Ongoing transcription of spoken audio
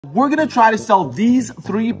We're gonna try to sell these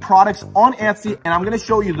 3 products on Etsy, and I'm gonna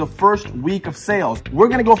show you the first week of sales. We're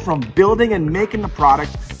gonna go from building and making the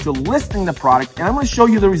product to listing the product, and I'm gonna show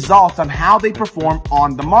you the results on how they perform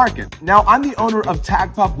on the market. Now, I'm the owner of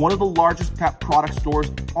Tag Pup, one of the largest pet product stores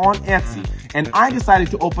on Etsy, and I decided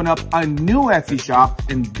to open up a new Etsy shop,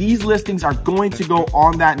 and these listings are going to go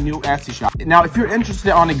on that new Etsy shop. Now, if you're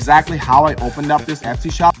interested on exactly how I opened up this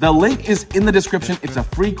Etsy shop, the link is in the description. It's a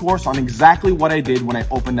free course on exactly what I did when I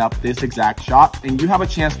opened up this exact shop, and you have a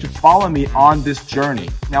chance to follow me on this journey.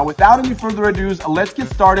 Now, without any further ado, let's get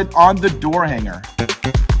started on the door hanger.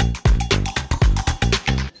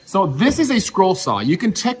 So this is a scroll saw. You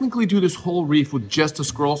can technically do this whole reef with just a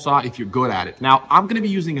scroll saw if you're good at it. Now, I'm gonna be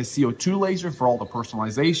using a CO2 laser for all the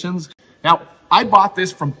personalizations. Now, I bought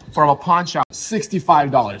this from a pawn shop,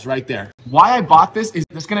 $65 right there. Why I bought this is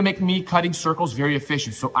it's gonna make me cutting circles very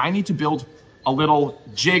efficient. So I need to build a little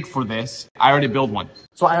jig for this. I already built one.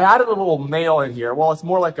 So I added a little nail in here. Well, it's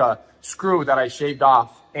more like a screw that I shaved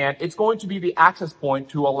off, and it's going to be the access point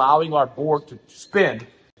to allowing our board to spin.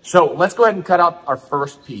 So let's go ahead and cut out our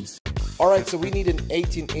first piece. All right, so we need an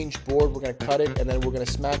 18-inch board. We're gonna cut it, and then we're gonna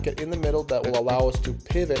smack it in the middle. That will allow us to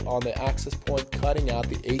pivot on the access point, cutting out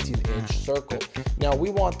the 18-inch circle. Now, we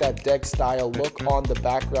want that deck style look on the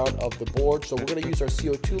background of the board, so we're gonna use our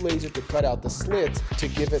CO2 laser to cut out the slits to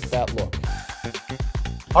give it that look.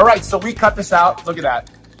 All right, so we cut this out. Look at that.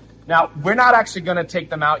 Now, we're not actually gonna take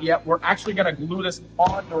them out yet. We're actually gonna glue this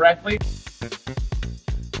on directly.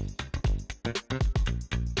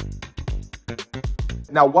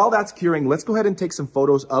 Now, while that's curing, let's go ahead and take some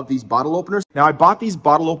photos of these bottle openers. Now, I bought these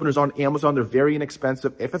bottle openers on Amazon. They're very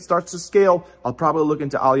inexpensive. If it starts to scale, I'll probably look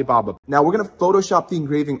into Alibaba. Now, we're gonna Photoshop the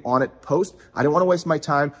engraving on it post. I don't wanna waste my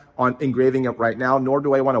time on engraving it right now, nor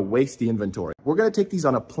do I wanna waste the inventory. We're gonna take these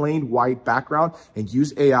on a plain white background and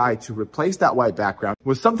use AI to replace that white background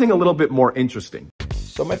with something a little bit more interesting.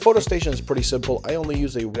 So my photo station is pretty simple. I only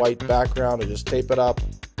use a white background. I just tape it up,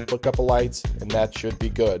 put a couple lights, and that should be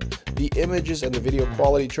good. The images and the video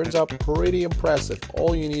quality turns out pretty impressive.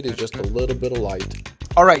 All you need is just a little bit of light.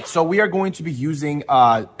 All right, so we are going to be using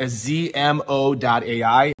a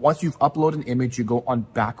ZMO.ai. Once you've uploaded an image, you go on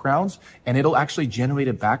backgrounds, and it'll actually generate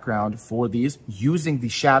a background for these using the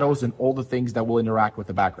shadows and all the things that will interact with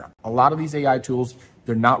the background. A lot of these AI tools,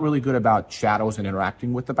 they're not really good about shadows and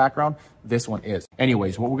interacting with the background. This one is.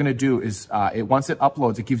 Anyways, what we're gonna do is, once it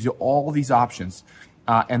uploads, it gives you all these options.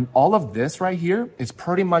 And all of this right here is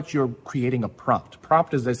pretty much you're creating a prompt.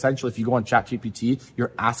 Prompt is essentially, if you go on ChatGPT,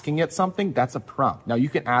 you're asking it something, that's a prompt. Now you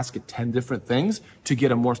can ask it 10 different things to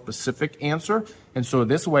get a more specific answer. And so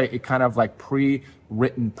this way it kind of like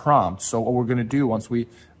pre-written prompts. So what we're gonna do once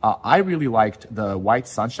I really liked the white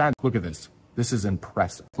sunshine. Look at this. This is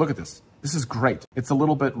impressive. Look at this. This is great. It's a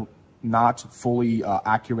little bit not fully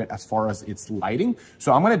accurate as far as its lighting.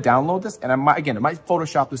 So I'm gonna download this, and I might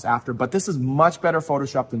Photoshop this after, but this is much better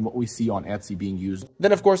Photoshop than what we see on Etsy being used.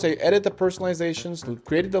 Then of course I edit the personalizations,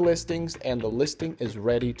 created the listings, and the listing is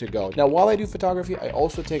ready to go. Now while I do photography, I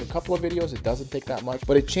also take a couple of videos. It doesn't take that much,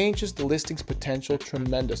 but it changes the listing's potential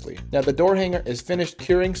tremendously. Now the door hanger is finished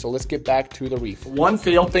curing, so let's get back to the reef. One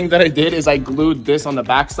failed thing that I did is I glued this on the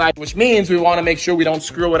backside, which means we wanna make sure we don't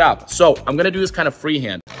screw it up. So I'm gonna do this kind of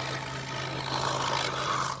freehand.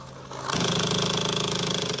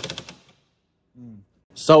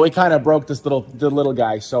 So it kind of broke the little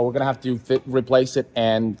guy. So we're gonna have to replace it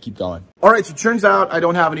and keep going. All right, so it turns out I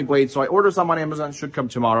don't have any blades. So I ordered some on Amazon, should come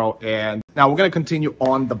tomorrow. And now we're gonna continue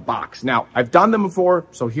on the box. Now, I've done them before.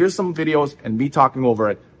 So here's some videos and me talking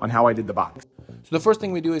over it on how I did the box. So the first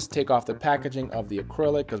thing we do is take off the packaging of the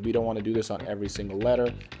acrylic because we don't want to do this on every single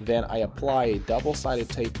letter. Then I apply a double-sided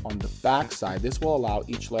tape on the back side. This will allow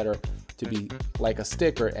each letter to be like a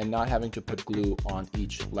sticker and not having to put glue on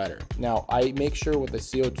each letter. Now, I make sure with the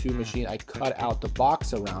CO2 machine, I cut out the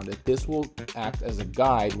box around it. This will act as a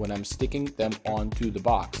guide when I'm sticking them onto the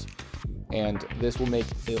box. And this will make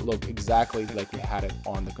it look exactly like we had it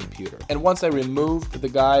on the computer. And once I removed the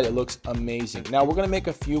guide, it looks amazing. Now we're gonna make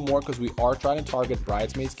a few more because we are trying to target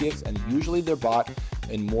bridesmaids gifts, and usually they're bought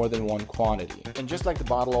in more than one quantity. And just like the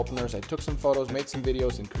bottle openers, I took some photos, made some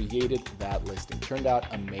videos, and created that listing. Turned out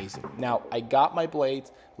amazing. Now I got my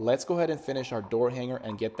blades. Let's go ahead and finish our door hanger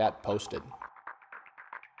and get that posted.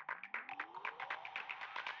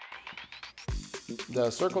 The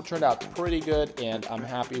circle turned out pretty good, and I'm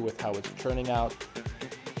happy with how it's turning out.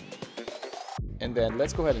 And then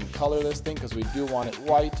let's go ahead and color this thing because we do want it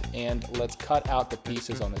white, and let's cut out the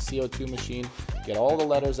pieces on the CO2 machine, get all the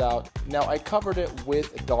letters out. Now I covered it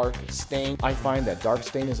with dark stain. I find that dark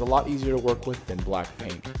stain is a lot easier to work with than black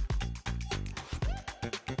paint.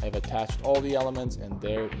 I I've attached all the elements, and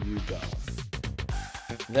there you go.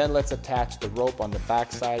 Then let's attach the rope on the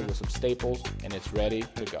back side with some staples, and it's ready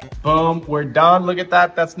to go. Boom, we're done. Look at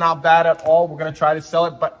that. That's not bad at all. We're gonna try to sell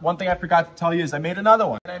it, but one thing I forgot to tell you is I made another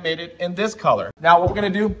one, and I made it in this color. Now what we're gonna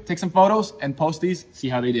do, take some photos and post these, see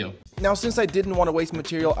how they do. Now, since I didn't want to waste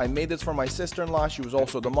material, I made this for my sister-in-law. She was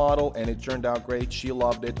also the model, and it turned out great. She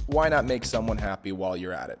loved it. Why not make someone happy while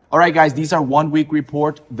you're at it? All right, guys, these are 1 week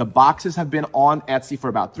report. The boxes have been on Etsy for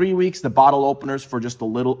about 3 weeks. The bottle openers for just a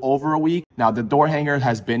little over a week. Now, the door hanger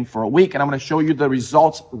has been for a week, and I'm going to show you the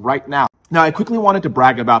results right now. Now, I quickly wanted to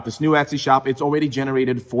brag about this new Etsy shop. It's already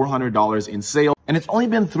generated $400 in sales, and it's only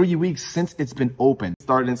been 3 weeks since it's been open. It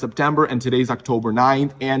started in September, and today's October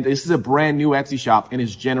 9th, and this is a brand new Etsy shop, and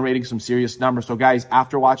it's generating some serious numbers. So guys,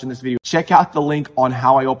 after watching this video, check out the link on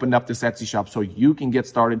how I opened up this Etsy shop so you can get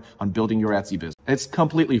started on building your Etsy business. It's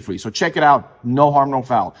completely free, so check it out. No harm, no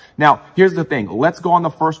foul. Now, here's the thing. Let's go on the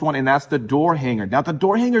first one, and that's the door hanger. Now, the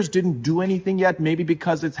door hangers didn't do anything yet, maybe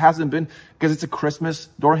because it hasn't been, because it's a Christmas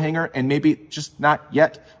door hanger, and maybe just not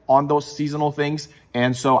yet on those seasonal things.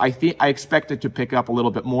 And so I expect it to pick up a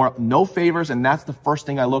little bit more. No favors, and that's the first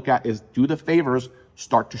thing I look at is, do the favors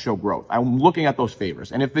start to show growth? I'm looking at those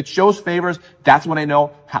favors. And if it shows favors, that's when I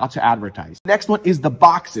know how to advertise. Next one is the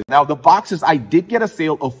boxes. Now, the boxes, I did get a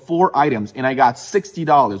sale of 4 items, and I got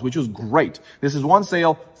 $60, which was great. This is one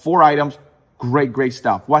sale, 4 items. Great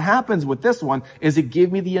stuff. What happens with this one is it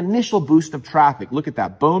gave me the initial boost of traffic. Look at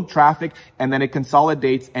that, boom, traffic, and then it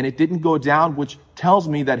consolidates, and it didn't go down, which tells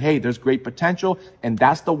me that, hey, there's great potential, and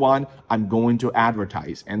that's the one I'm going to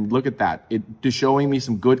advertise. And look at that. It is showing me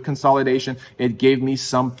some good consolidation. It gave me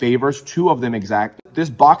some favors, 2 of them exact.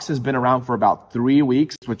 This box has been around for about 3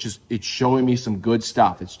 weeks, which is, it's showing me some good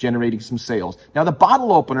stuff. It's generating some sales. Now, the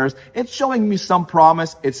bottle openers, it's showing me some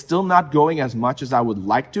promise. It's still not going as much as I would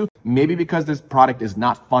like to. Maybe because this product is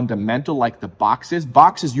not fundamental like the boxes.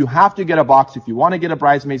 Boxes, you have to get a box if you want to get a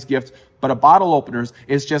bridesmaid's gift. But a bottle openers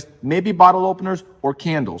is just maybe bottle openers or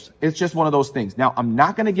candles. It's just one of those things. Now, I'm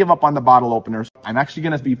not going to give up on the bottle openers. I'm actually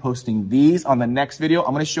going to be posting these on the next video.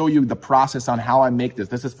 I'm going to show you the process on how I make this.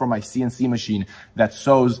 This is for my CNC machine that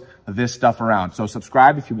sews this stuff around. So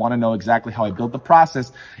subscribe if you want to know exactly how I build the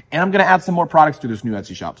process. And I'm going to add some more products to this new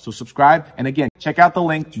Etsy shop. So subscribe. And again, check out the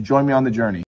link to join me on the journey.